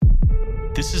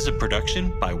This is a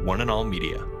production by One and All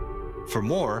Media. For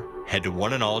more, head to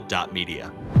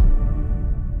oneandall.media.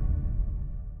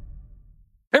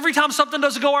 Every time something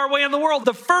doesn't go our way in the world,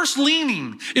 the first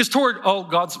leaning is toward, oh,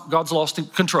 God's lost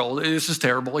control. This is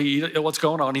terrible. What's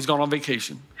going on? He's gone on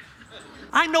vacation.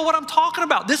 I know what I'm talking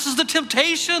about. This is the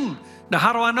temptation. Now,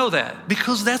 how do I know that?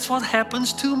 Because that's what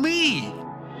happens to me.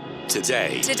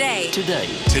 Today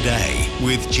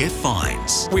with Jeff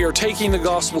Vines, We are taking the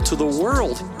gospel to the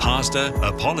world. pastor,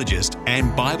 apologist,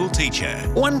 and Bible teacher.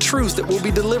 One truth that will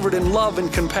be delivered in love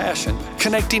and compassion,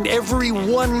 connecting every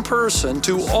one person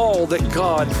to all that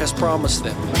God has promised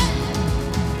them.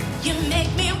 You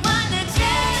make me wanna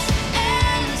dance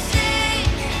and sing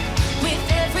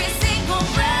with every single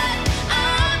breath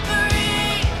I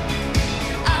breathe.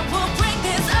 I will bring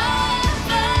this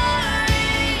offering.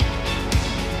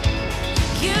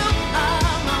 You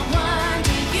are my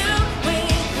wonder, you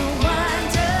with the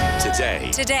wonder.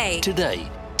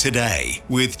 Today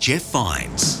with Jeff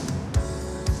Vines.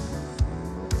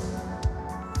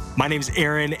 My name's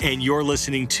Aaron, and you're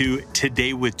listening to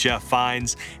Today with Jeff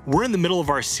Vines. We're in the middle of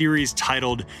our series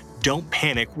titled Don't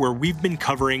Panic, where we've been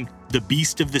covering the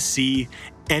beast of the sea,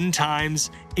 end times,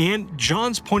 and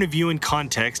John's point of view and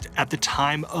context at the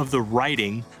time of the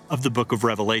writing of the book of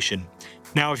Revelation.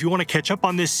 Now, if you want to catch up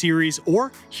on this series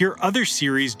or hear other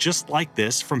series just like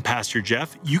this from Pastor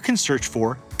Jeff, you can search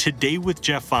for Today with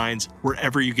Jeff Vines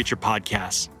wherever you get your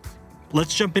podcasts.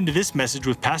 Let's jump into this message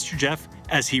with Pastor Jeff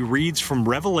as he reads from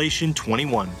Revelation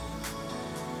 21.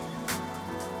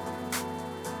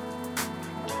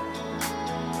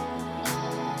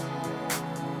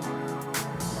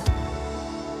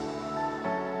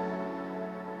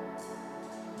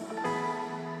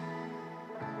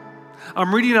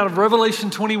 I'm reading out of Revelation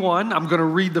 21. I'm going to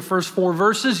read the first 4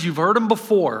 verses. You've heard them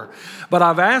before, but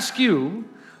I've asked you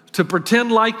to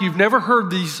pretend like you've never heard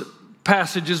these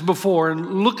passages before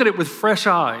and look at it with fresh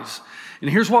eyes. And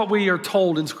here's what we are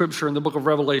told in Scripture in the book of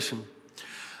Revelation.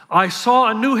 I saw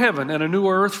a new heaven and a new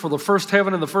earth, for the first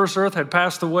heaven and the first earth had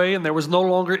passed away, and there was no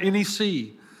longer any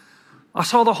sea. I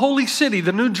saw the holy city,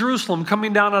 the new Jerusalem,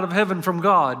 coming down out of heaven from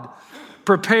God,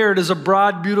 prepared as a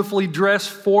bride beautifully dressed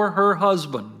for her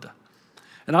husband.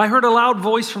 And I heard a loud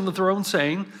voice from the throne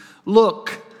saying,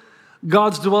 "Look,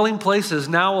 God's dwelling place is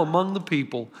now among the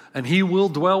people, and he will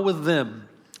dwell with them.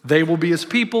 They will be his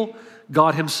people.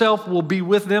 God himself will be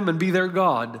with them and be their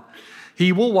God.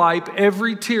 He will wipe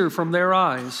every tear from their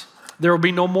eyes. There will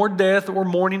be no more death or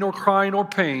mourning or crying or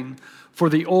pain, for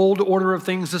the old order of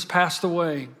things has passed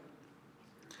away."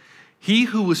 He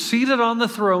who was seated on the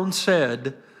throne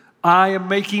said, "I am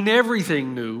making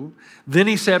everything new." Then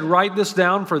he said, "Write this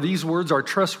down, for these words are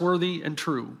trustworthy and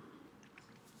true."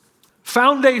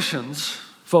 Foundations,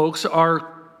 folks, are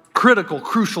critical,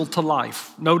 crucial to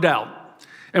life, no doubt.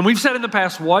 And we've said in the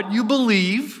past, what you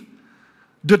believe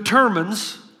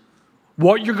determines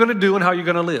what you're going to do and how you're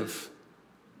going to live.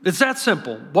 It's that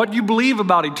simple. What you believe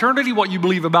about eternity, what you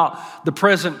believe about the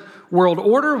present world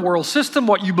order, world system,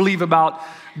 what you believe about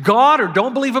God or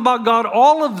don't believe about God,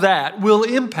 all of that will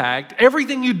impact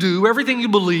everything you do, everything you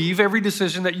believe, every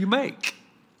decision that you make.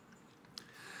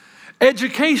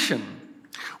 Education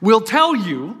will tell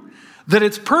you that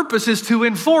its purpose is to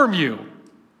inform you.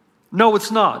 No,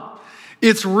 it's not.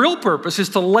 Its real purpose is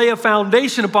to lay a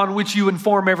foundation upon which you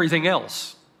inform everything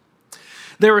else.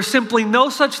 There is simply no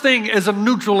such thing as a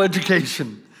neutral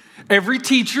education. Every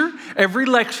teacher, every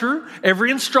lecturer,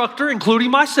 every instructor, including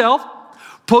myself,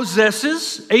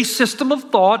 possesses a system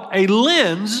of thought, a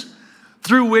lens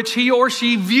through which he or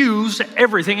she views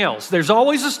everything else. There's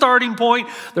always a starting point.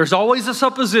 There's always a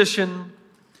supposition.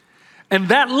 And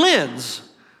that lens,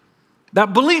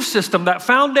 that belief system, that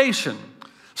foundation,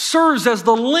 serves as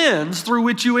the lens through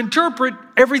which you interpret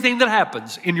everything that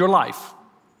happens in your life.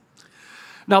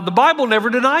 Now, the Bible never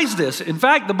denies this. In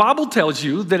fact, the Bible tells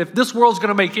you that if this world's going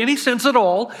to make any sense at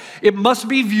all, it must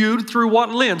be viewed through what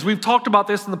lens? We've talked about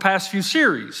this in the past few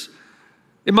series.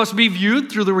 It must be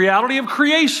viewed through the reality of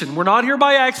creation. We're not here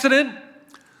by accident.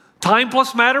 Time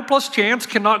plus matter plus chance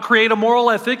cannot create a moral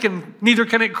ethic, and neither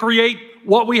can it create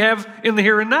what we have in the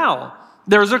here and now.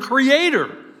 There's a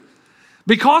creator.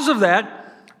 Because of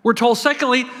that, we're told,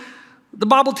 secondly, the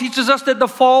Bible teaches us that the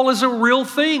fall is a real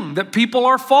thing, that people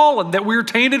are fallen, that we're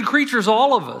tainted creatures,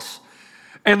 all of us,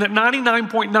 and that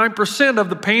 99.9% of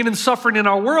the pain and suffering in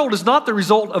our world is not the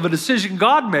result of a decision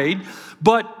God made,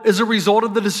 but as a result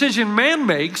of the decision man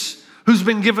makes, who's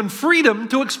been given freedom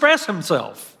to express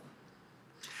himself.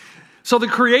 So the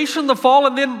creation, the fall,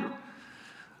 and then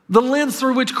the lens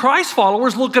through which Christ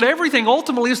followers look at everything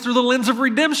ultimately is through the lens of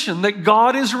redemption, that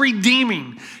God is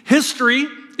redeeming. History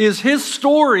is his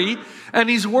story, and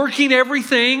he's working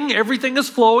everything. Everything is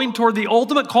flowing toward the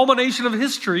ultimate culmination of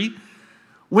history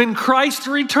when Christ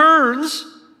returns.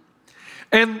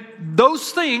 And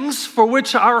those things for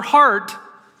which our heart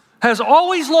has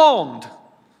always longed,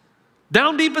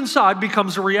 down deep inside,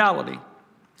 becomes a reality.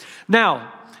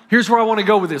 Now, here's where I want to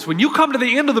go with this. When you come to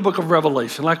the end of the book of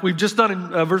Revelation, like we've just done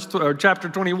in chapter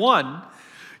 21,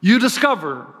 you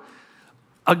discover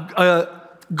a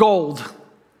gold.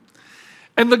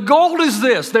 And the gold is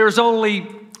this: there's only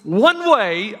one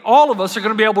way all of us are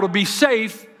going to be able to be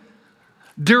safe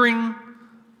during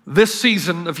this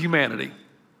season of humanity.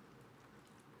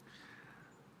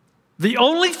 The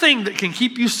only thing that can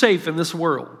keep you safe in this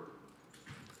world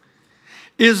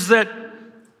is that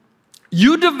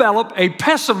you develop a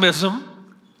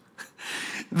pessimism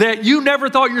that you never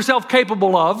thought yourself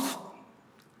capable of,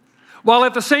 while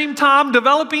at the same time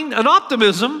developing an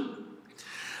optimism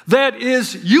that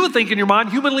is, you would think in your mind,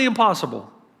 humanly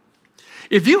impossible.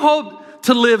 If you hope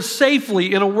to live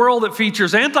safely in a world that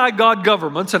features anti-God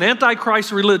governments and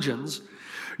anti-Christ religions,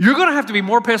 you're going to have to be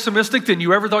more pessimistic than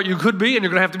you ever thought you could be, and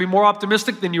you're going to have to be more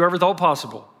optimistic than you ever thought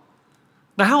possible.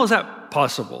 Now, how is that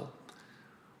possible?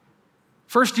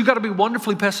 First, you've got to be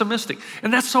wonderfully pessimistic,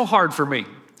 and that's so hard for me.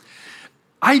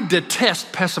 I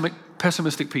detest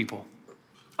pessimistic people.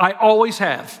 I always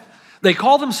have. They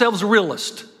call themselves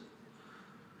realists.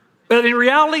 But in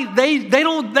reality, they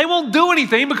won't do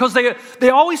anything because they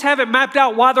always have it mapped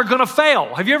out why they're going to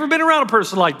fail. Have you ever been around a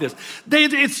person like this?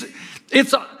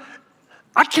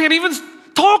 I can't even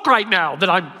talk right now that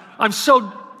I'm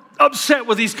so upset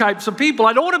with these types of people.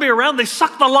 I don't want to be around. They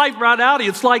suck the life right out of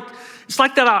you. It's like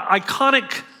that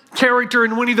iconic character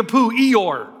in Winnie the Pooh,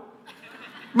 Eeyore.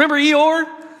 Remember Eeyore?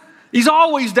 He's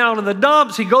always down in the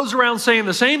dumps. He goes around saying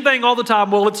the same thing all the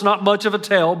time. Well, it's not much of a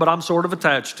tale, but I'm sort of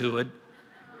attached to it.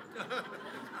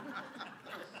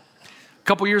 A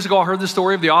couple years ago, I heard the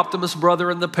story of the optimist brother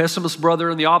and the pessimist brother,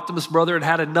 and the optimist brother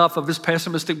had enough of his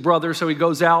pessimistic brother, so he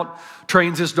goes out,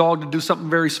 trains his dog to do something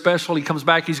very special. He comes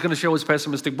back, he's going to show his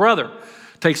pessimistic brother.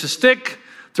 Takes a stick,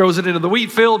 throws it into the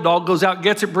wheat field, dog goes out,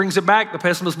 gets it, brings it back. The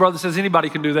pessimist brother says, anybody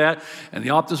can do that. And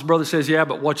the optimist brother says, yeah,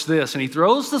 but watch this. And he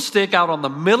throws the stick out on the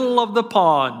middle of the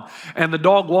pond, and the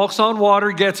dog walks on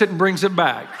water, gets it, and brings it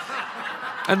back.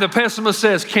 And the pessimist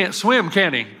says, can't swim,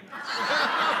 can he?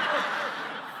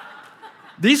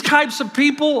 These types of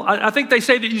people, I think they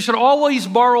say that you should always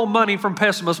borrow money from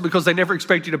pessimists because they never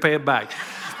expect you to pay it back.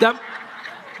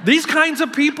 These kinds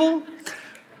of people.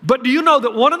 But do you know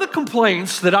that one of the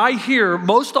complaints that I hear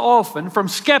most often from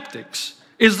skeptics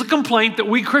is the complaint that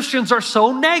we Christians are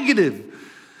so negative,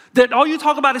 that all you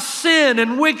talk about is sin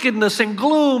and wickedness and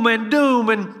gloom and doom,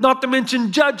 and not to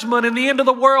mention judgment and the end of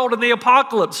the world and the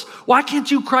apocalypse. Why can't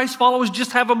you Christ followers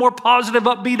just have a more positive,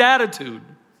 upbeat attitude?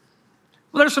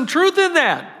 Well, there's some truth in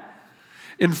that.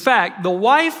 In fact, the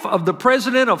wife of the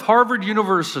president of Harvard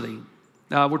University,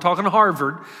 now we're talking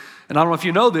Harvard, and I don't know if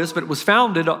you know this, but it was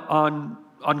founded on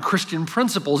Christian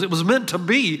principles. It was meant to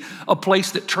be a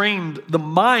place that trained the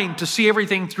mind to see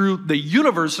everything through the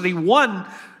university, one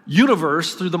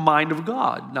universe through the mind of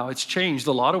God. Now, it's changed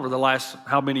a lot over the last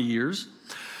how many years?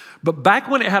 But back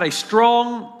when it had a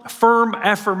strong, firm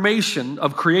affirmation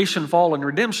of creation, fall, and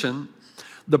redemption,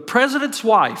 the president's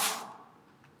wife,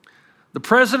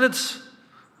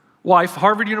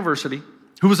 Harvard University,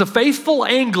 who was a faithful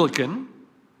Anglican,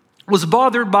 was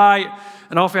bothered by, and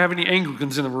I don't know if you have any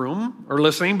Anglicans in the room or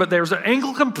listening, but there's an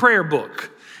Anglican prayer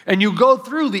book. And you go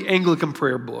through the Anglican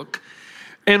prayer book,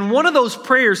 and one of those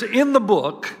prayers in the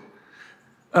book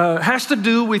has to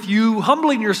do with you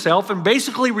humbling yourself and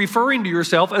basically referring to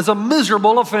yourself as a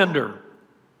miserable offender.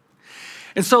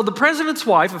 And so the president's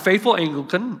wife, a faithful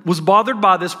Anglican, was bothered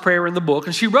by this prayer in the book,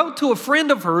 and she wrote to a friend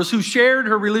of hers who shared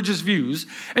her religious views,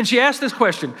 and she asked this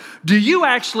question: do you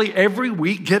actually every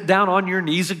week get down on your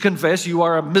knees and confess you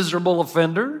are a miserable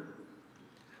offender?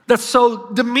 That's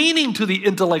so demeaning to the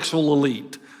intellectual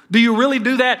elite. Do you really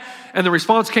do that? And the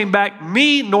response came back,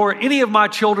 me nor any of my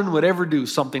children would ever do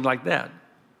something like that.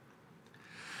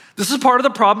 This is part of the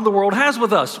problem the world has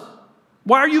with us.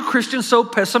 Why are you Christians so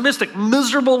pessimistic?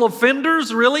 Miserable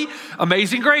offenders, really?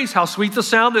 Amazing grace, how sweet the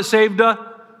sound that saved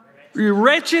a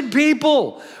wretched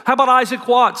people. How about Isaac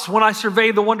Watts, when I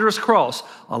surveyed the wondrous cross?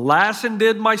 Alas, and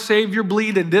did my Savior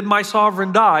bleed, and did my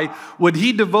sovereign die? Would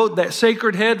he devote that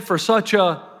sacred head for such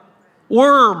a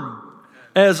worm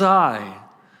as I?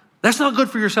 That's not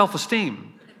good for your self-esteem.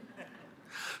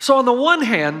 So on the one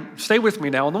hand, stay with me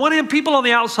now. On the one hand, people on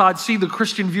the outside see the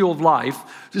Christian view of life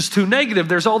as too negative.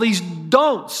 There's all these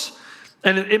don'ts,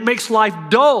 and it makes life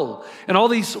dull. And all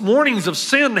these warnings of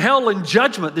sin, hell, and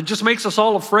judgment that just makes us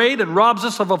all afraid and robs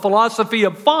us of a philosophy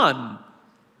of fun.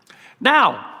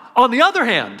 Now, on the other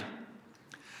hand,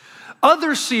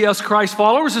 others see us Christ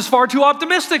followers as far too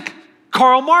optimistic.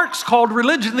 Karl Marx called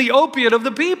religion the opiate of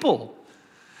the people.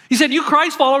 He said, you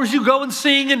Christ followers, you go and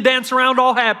sing and dance around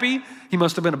all happy. He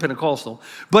must have been a Pentecostal.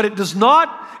 But it does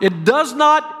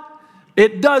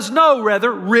no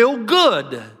real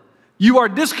good. You are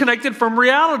disconnected from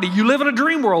reality. You live in a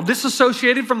dream world,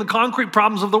 disassociated from the concrete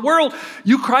problems of the world.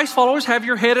 You Christ followers have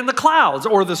your head in the clouds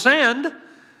or the sand,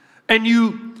 and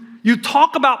you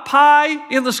talk about pie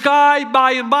in the sky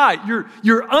by and by.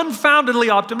 You're unfoundedly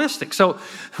optimistic. So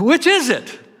which is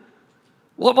it?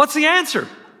 Well, what's the answer?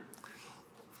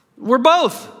 We're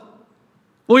both.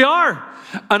 We are.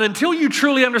 And until you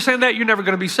truly understand that, you're never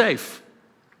going to be safe.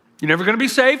 You're never going to be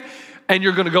safe, and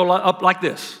you're going to go up like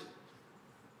this.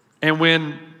 And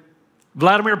when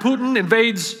Vladimir Putin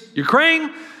invades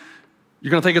Ukraine, you're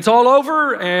going to think it's all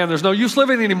over and there's no use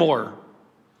living anymore.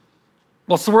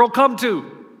 What's the world come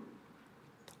to?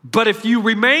 But if you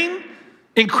remain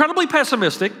incredibly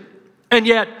pessimistic and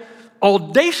yet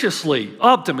audaciously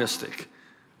optimistic,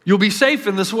 you'll be safe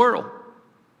in this world.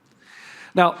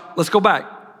 Now, let's go back.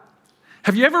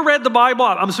 Have you ever read the Bible?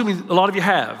 I'm assuming a lot of you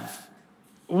have.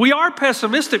 We are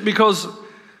pessimistic because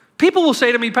people will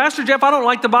say to me, Pastor Jeff, I don't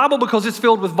like the Bible because it's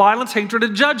filled with violence, hatred,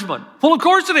 and judgment. Well, of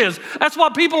course it is. That's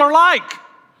what people are like.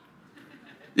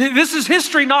 This is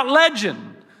history, not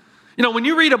legend. You know, when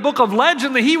you read a book of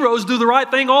legend, the heroes do the right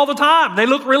thing all the time. They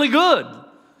look really good.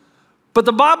 But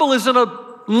the Bible isn't a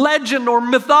legend or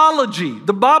mythology.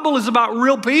 The Bible is about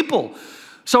real people.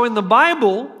 So in the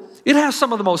Bible, it has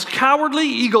some of the most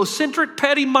cowardly, egocentric,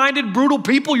 petty-minded, brutal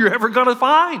people you're ever going to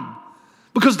find.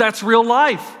 Because that's real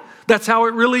life. That's how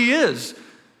it really is.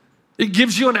 It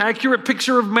gives you an accurate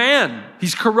picture of man.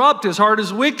 He's corrupt. His heart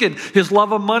is wicked. His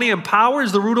love of money and power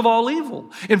is the root of all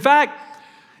evil. In fact,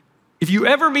 if you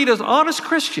ever meet an honest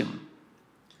Christian,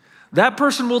 that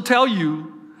person will tell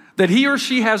you that he or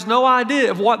she has no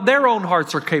idea of what their own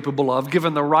hearts are capable of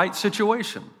given the right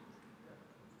situation.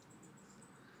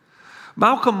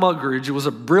 Malcolm Muggeridge was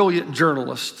a brilliant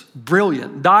journalist,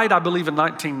 died, I believe, in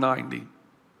 1990.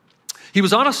 He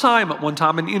was on assignment one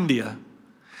time in India.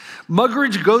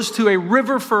 Muggeridge goes to a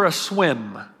river for a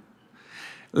swim.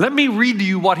 Let me read to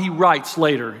you what he writes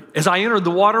later. As I entered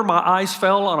the water, my eyes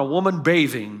fell on a woman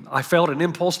bathing. I felt an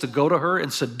impulse to go to her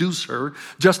and seduce her,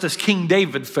 just as King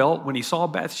David felt when he saw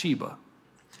Bathsheba.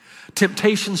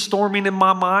 Temptation storming in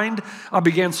my mind, I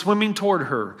began swimming toward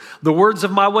her. The words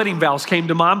of my wedding vows came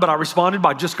to mind, but I responded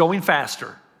by just going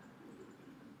faster.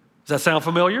 Does that sound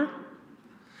familiar?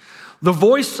 The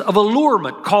voice of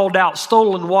allurement called out,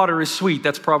 stolen water is sweet.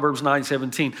 That's Proverbs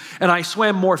 9:17. And I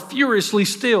swam more furiously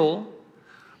still.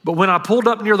 But when I pulled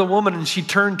up near the woman and she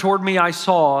turned toward me, I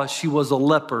saw she was a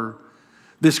leper.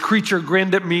 This creature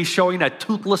grinned at me, showing a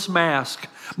toothless mask.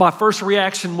 My first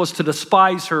reaction was to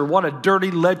despise her. What a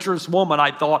dirty, lecherous woman, I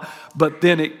thought. But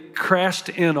then it crashed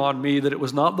in on me that it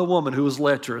was not the woman who was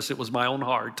lecherous, it was my own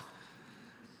heart.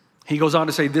 He goes on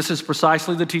to say, this is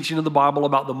precisely the teaching of the Bible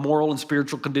about the moral and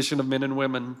spiritual condition of men and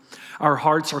women. Our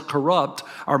hearts are corrupt,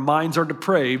 our minds are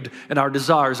depraved, and our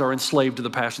desires are enslaved to the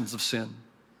passions of sin.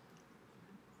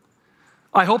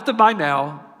 I hope that by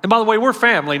now, and by the way, we're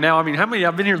family now. I mean, how many?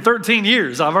 I've been here 13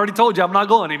 years. I've already told you I'm not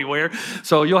going anywhere.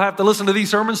 So you'll have to listen to these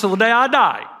sermons till the day I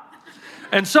die.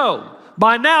 And so,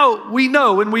 by now, we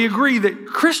know and we agree that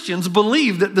Christians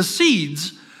believe that the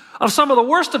seeds of some of the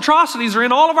worst atrocities are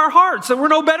in all of our hearts, that we're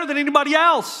no better than anybody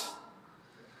else.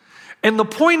 And the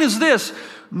point is this: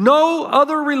 no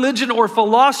other religion or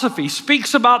philosophy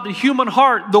speaks about the human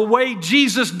heart the way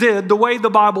Jesus did, the way the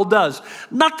Bible does.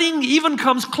 Nothing even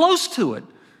comes close to it.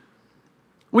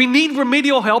 We need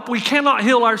remedial help. We cannot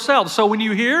heal ourselves. So when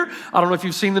you hear, I don't know if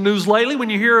you've seen the news lately, when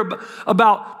you hear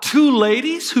about two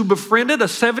ladies who befriended a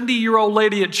 70-year-old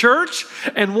lady at church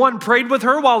and one prayed with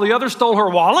her while the other stole her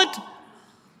wallet.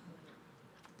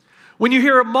 When you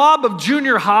hear a mob of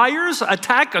junior hires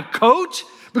attack a coach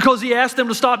because he asked them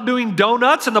to stop doing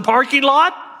donuts in the parking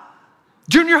lot.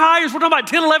 Junior hires, we're talking about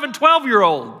 10, 11,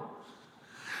 12-year-old.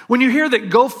 When you hear that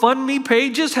GoFundMe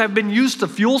pages have been used to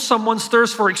fuel someone's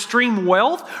thirst for extreme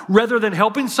wealth rather than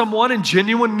helping someone in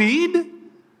genuine need.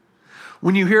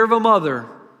 When you hear of a mother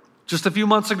just a few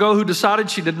months ago who decided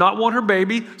she did not want her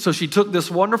baby, so she took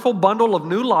this wonderful bundle of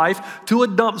new life to a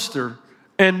dumpster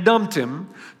and dumped him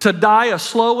to die a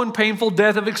slow and painful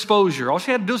death of exposure. All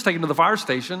she had to do was take him to the fire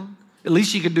station. At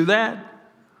least she could do that.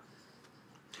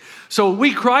 So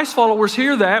we Christ followers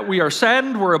hear that. We are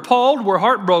saddened, we're appalled, we're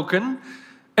heartbroken,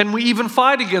 and we even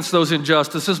fight against those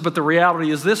injustices. But the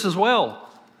reality is this as well.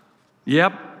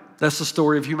 Yep, that's the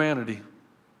story of humanity.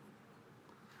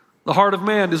 The heart of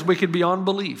man is wicked beyond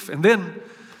belief. And then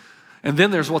And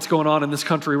then there's what's going on in this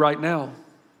country right now.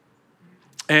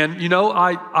 And, you know,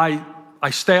 I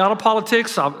stay out of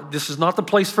politics. This is not the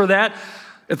place for that.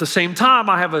 At the same time,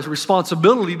 I have a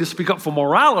responsibility to speak up for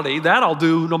morality. That I'll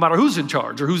do no matter who's in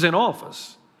charge or who's in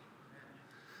office.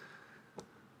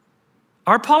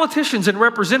 Our politicians and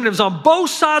representatives on both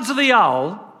sides of the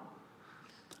aisle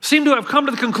seem to have come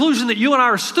to the conclusion that you and I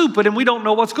are stupid and we don't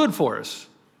know what's good for us.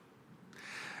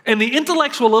 And the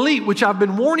intellectual elite, which I've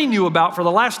been warning you about for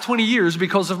the last 20 years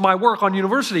because of my work on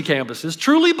university campuses,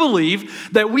 truly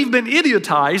believe that we've been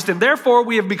idiotized and therefore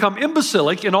we have become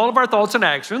imbecilic in all of our thoughts and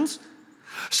actions,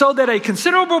 so that a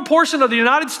considerable portion of the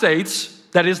United States,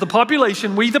 that is the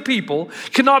population, we the people,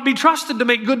 cannot be trusted to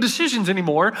make good decisions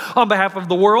anymore on behalf of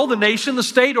the world, the nation, the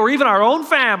state, or even our own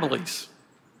families.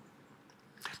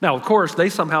 Now, of course, they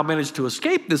somehow managed to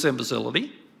escape this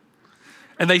imbecility,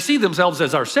 and they see themselves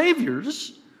as our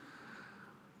saviors.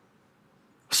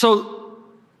 So,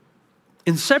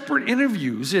 in separate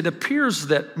interviews, it appears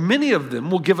that many of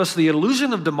them will give us the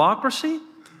illusion of democracy,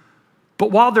 but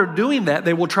while they're doing that,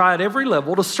 they will try at every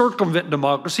level to circumvent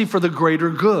democracy for the greater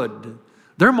good.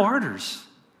 They're martyrs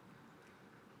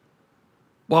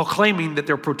while claiming that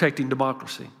they're protecting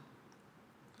democracy.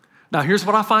 Now, here's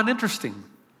what I find interesting.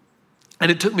 And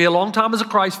it took me a long time as a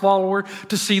Christ follower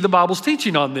to see the Bible's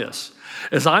teaching on this.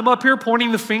 As I'm up here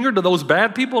pointing the finger to those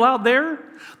bad people out there,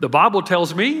 the Bible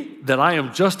tells me that I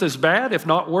am just as bad, if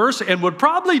not worse, and would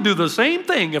probably do the same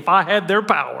thing if I had their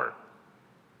power.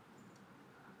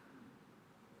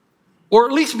 Or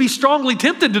at least be strongly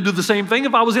tempted to do the same thing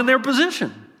if I was in their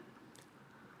position.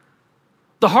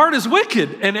 The heart is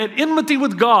wicked and at enmity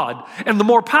with God. And the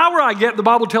more power I get, the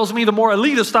Bible tells me, the more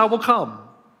elitist I will come.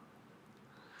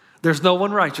 There's no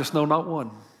one righteous, no, not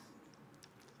one.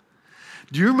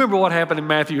 Do you remember what happened in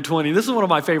Matthew 20? This is one of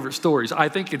my favorite stories. I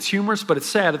think it's humorous, but it's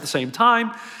sad at the same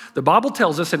time. The Bible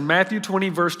tells us in Matthew 20,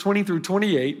 verse 20 through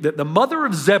 28, that the mother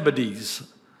of Zebedee's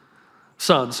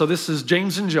sons, so this is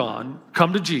James and John,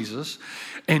 come to Jesus,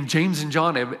 and James and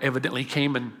John evidently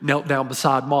came and knelt down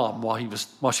beside mom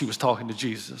while she was talking to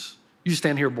Jesus. You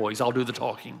stand here, boys, I'll do the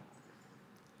talking.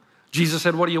 Jesus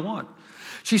said, what do you want?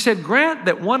 She said, grant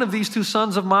that one of these two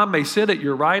sons of mine may sit at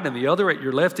your right and the other at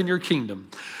your left in your kingdom.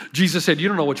 Jesus said, you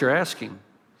don't know what you're asking.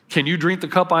 Can you drink the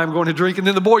cup I am going to drink? And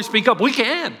then the boys speak up, we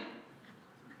can.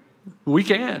 We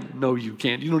can. No, you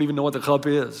can't. You don't even know what the cup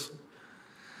is.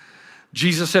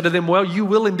 Jesus said to them, well, you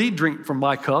will indeed drink from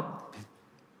my cup.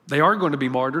 They are going to be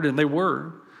martyred, and they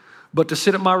were. But to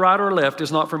sit at my right or left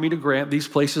is not for me to grant. These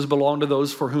places belong to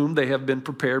those for whom they have been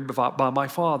prepared by my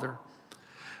Father.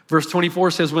 Verse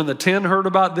 24 says, when the 10 heard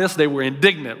about this, they were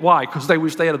indignant. Why? Because they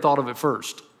wish they had thought of it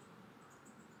first.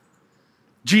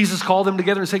 Jesus called them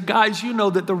together and said, guys, you know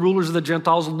that the rulers of the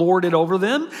Gentiles lord it over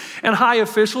them, and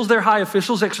their high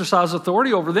officials exercise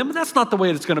authority over them. But that's not the way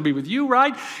it's going to be with you,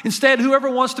 right? Instead, whoever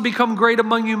wants to become great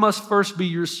among you must first be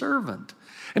your servant.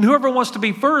 And whoever wants to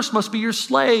be first must be your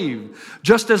slave,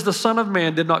 just as the Son of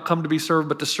Man did not come to be served,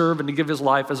 but to serve and to give his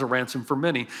life as a ransom for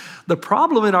many. The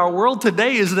problem in our world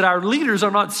today is that our leaders are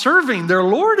not serving, they're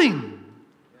lording.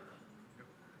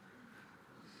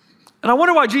 And I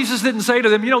wonder why Jesus didn't say to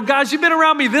them, you know, guys, you've been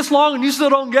around me this long and you still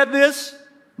don't get this?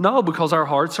 No, because our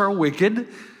hearts are wicked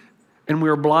and we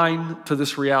are blind to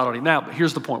this reality. Now,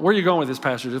 here's the point. Where are you going with this,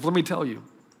 Pastor? Let me tell you.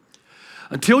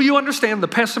 Until you understand the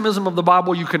pessimism of the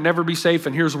Bible, you can never be safe,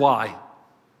 and here's why.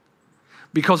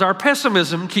 Because our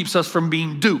pessimism keeps us from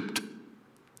being duped.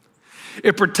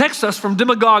 It protects us from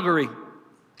demagoguery.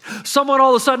 Someone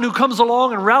all of a sudden who comes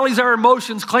along and rallies our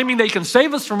emotions, claiming they can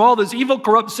save us from all this evil,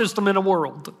 corrupt system in the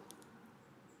world.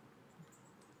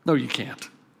 No, you can't.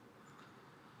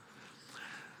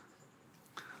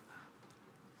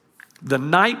 The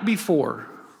night before,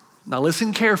 now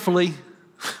listen carefully.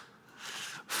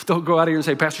 Don't go out here and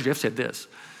say, Pastor Jeff said this.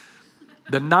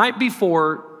 The night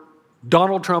before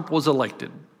Donald Trump was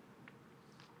elected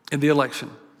in the election,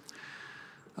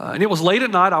 and it was late at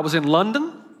night, I was in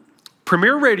London.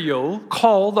 Premier Radio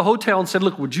called the hotel and said,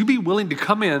 look, would you be willing to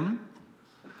come in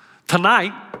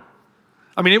tonight?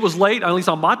 I mean, it was late, at least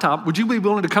on my time. Would you be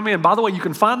willing to come in? By the way, you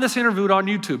can find this interview on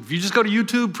YouTube. If you just go to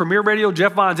YouTube, Premier Radio,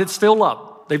 Jeff Vines, it's still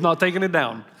up. They've not taken it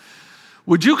down.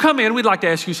 Would you come in? We'd like to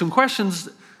ask you some questions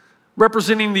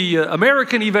representing the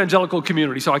American evangelical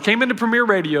community. So I came into Premier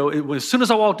Radio. As soon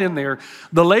as I walked in there,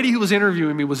 the lady who was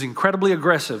interviewing me was incredibly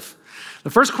aggressive. The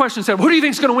first question said, who do you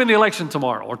think is going to win the election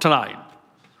tomorrow or tonight?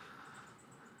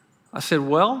 I said,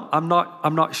 well, I'm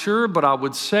not sure, but I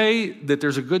would say that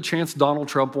there's a good chance Donald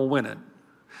Trump will win it.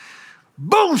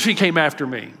 Boom, she came after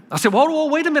me. I said, well,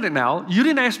 wait a minute now. You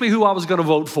didn't ask me who I was going to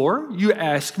vote for. You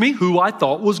asked me who I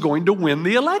thought was going to win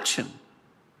the election.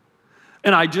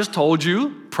 And I just told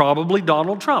you, probably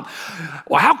Donald Trump.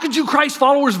 Well, how could you Christ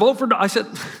followers vote for? I said,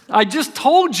 I just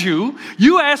told you.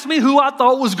 You asked me who I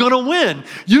thought was going to win.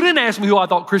 You didn't ask me who I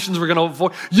thought Christians were going to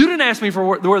vote for. You didn't ask me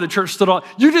for where the church stood on.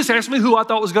 You just asked me who I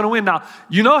thought was going to win. Now,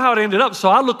 you know how it ended up. So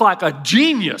I looked like a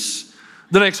genius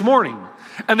the next morning.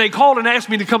 And they called and asked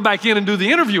me to come back in and do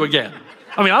the interview again.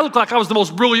 I mean, I looked like I was the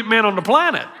most brilliant man on the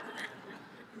planet.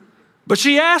 But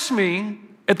she asked me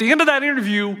at the end of that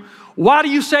interview, why do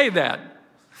you say that?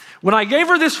 When I gave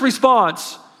her this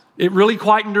response, it really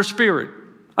quietened her spirit.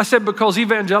 I said, because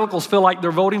evangelicals feel like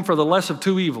they're voting for the less of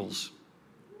two evils.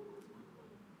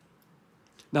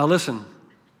 Now listen,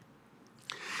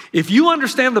 if you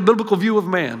understand the biblical view of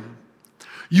man,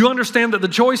 you understand that the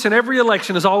choice in every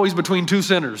election is always between two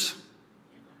sinners.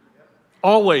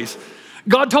 Always.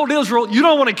 God told Israel, you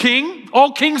don't want a king.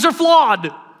 All kings are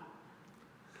flawed.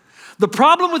 The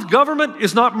problem with government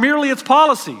is not merely its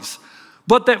policies,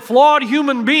 but that flawed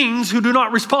human beings who do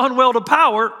not respond well to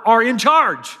power are in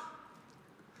charge.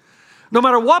 No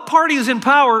matter what party is in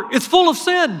power, it's full of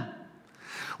sin.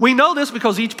 We know this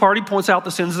because each party points out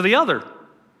the sins of the other.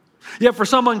 Yet for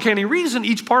some uncanny reason,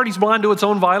 each party's blind to its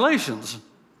own violations.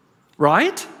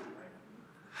 Right?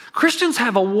 Christians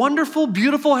have a wonderful,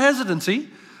 beautiful hesitancy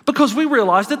because we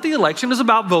realize that the election is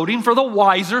about voting for the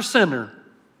wiser sinner.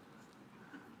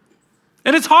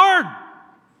 And it's hard.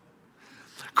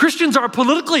 Christians are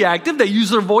politically active. They use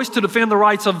their voice to defend the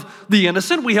rights of the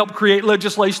innocent. We help create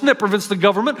legislation that prevents the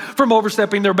government from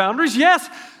overstepping their boundaries. Yes.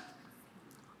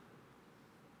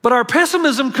 But our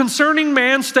pessimism concerning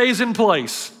man stays in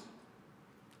place.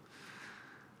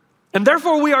 And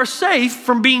therefore we are safe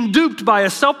from being duped by a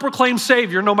self-proclaimed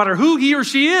Savior, no matter who he or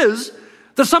she is,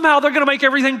 that somehow they're going to make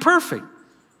everything perfect.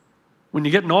 When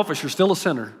you get in office, you're still a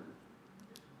sinner.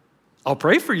 I'll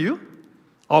pray for you.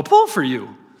 I'll pull for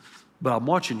you. But I'm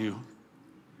watching you.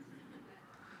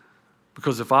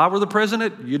 Because if I were the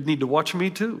president, you'd need to watch me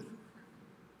too.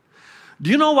 Do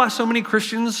you know why so many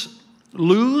Christians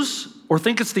lose or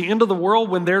think it's the end of the world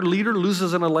when their leader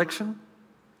loses an election?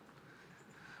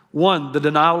 One, the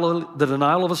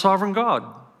denial of a sovereign God.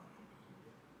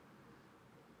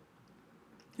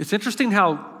 It's interesting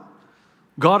how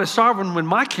God is sovereign when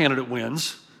my candidate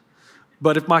wins,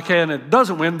 but if my candidate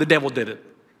doesn't win, the devil did it.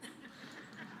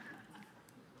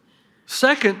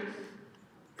 Second,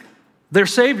 their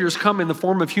saviors come in the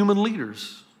form of human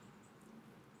leaders.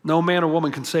 No man or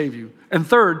woman can save you. And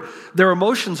third, their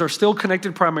emotions are still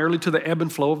connected primarily to the ebb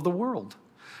and flow of the world.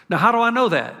 Now, how do I know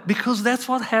that? Because that's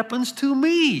what happens to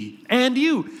me and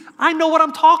you. I know what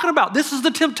I'm talking about. This is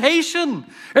the temptation.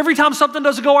 Every time something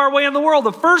doesn't go our way in the world,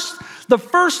 the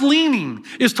first leaning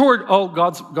is toward, oh,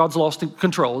 God's lost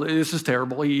control. This is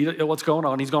terrible. What's going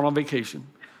on? He's gone on vacation.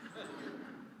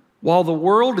 While the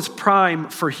world is prime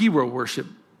for hero worship,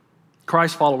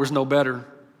 Christ followers know better.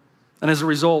 And as a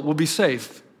result, we'll be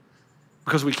safe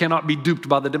because we cannot be duped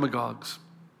by the demagogues.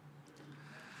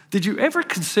 Did you ever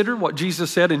consider what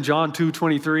Jesus said in John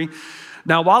 2:23?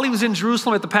 Now, while he was in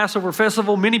Jerusalem at the Passover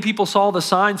festival, many people saw the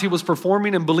signs he was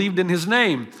performing and believed in his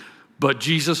name. But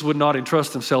Jesus would not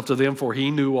entrust himself to them, for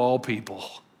he knew all people.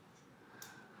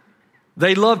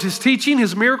 They loved his teaching,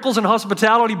 his miracles, and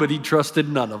hospitality, but he trusted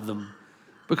none of them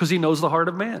because he knows the heart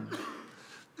of man.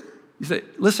 You say,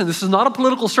 listen, this is not a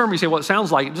political sermon. You say, well, it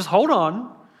sounds like it. Just hold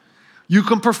on. You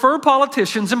can prefer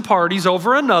politicians and parties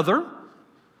over another,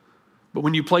 but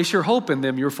when you place your hope in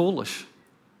them, you're foolish.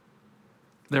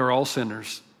 They're all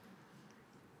sinners.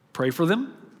 Pray for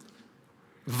them.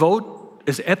 Vote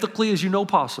as ethically as you know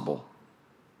possible.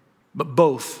 But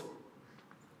both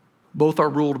are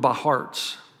ruled by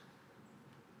hearts.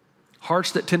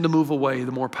 Hearts that tend to move away,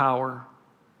 the more power,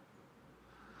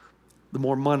 the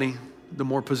more money, the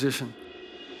more position.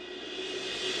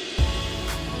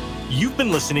 You've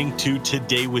been listening to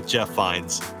Today with Jeff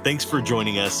Vines. Thanks for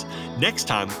joining us. Next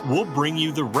time, we'll bring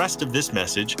you the rest of this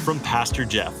message from Pastor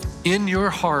Jeff. In your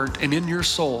heart and in your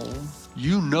soul,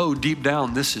 you know deep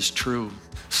down this is true.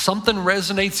 Something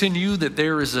resonates in you that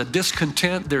there is a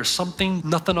discontent. There's something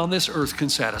nothing on this earth can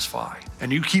satisfy.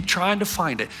 And you keep trying to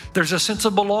find it. There's a sense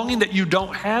of belonging that you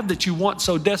don't have that you want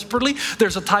so desperately.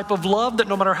 There's a type of love that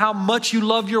no matter how much you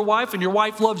love your wife and your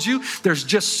wife loves you, there's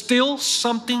just still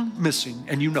something missing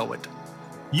and you know it.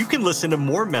 You can listen to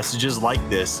more messages like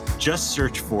this. Just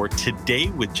search for Today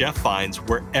with Jeff Vines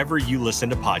wherever you listen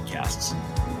to podcasts.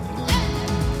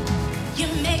 You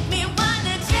make me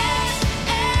wanna dance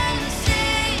and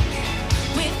sing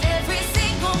with every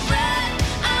single breath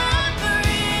I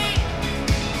breathe.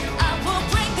 I will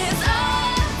bring this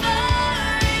offering.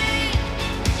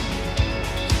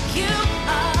 You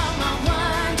are my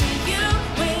wonder, you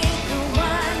bring the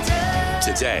wonder.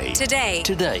 Today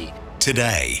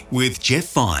Today with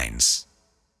Jeff Vines.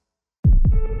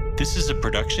 This is a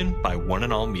production by One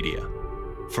and All Media.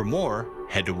 For more,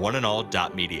 head to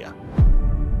oneandall.media.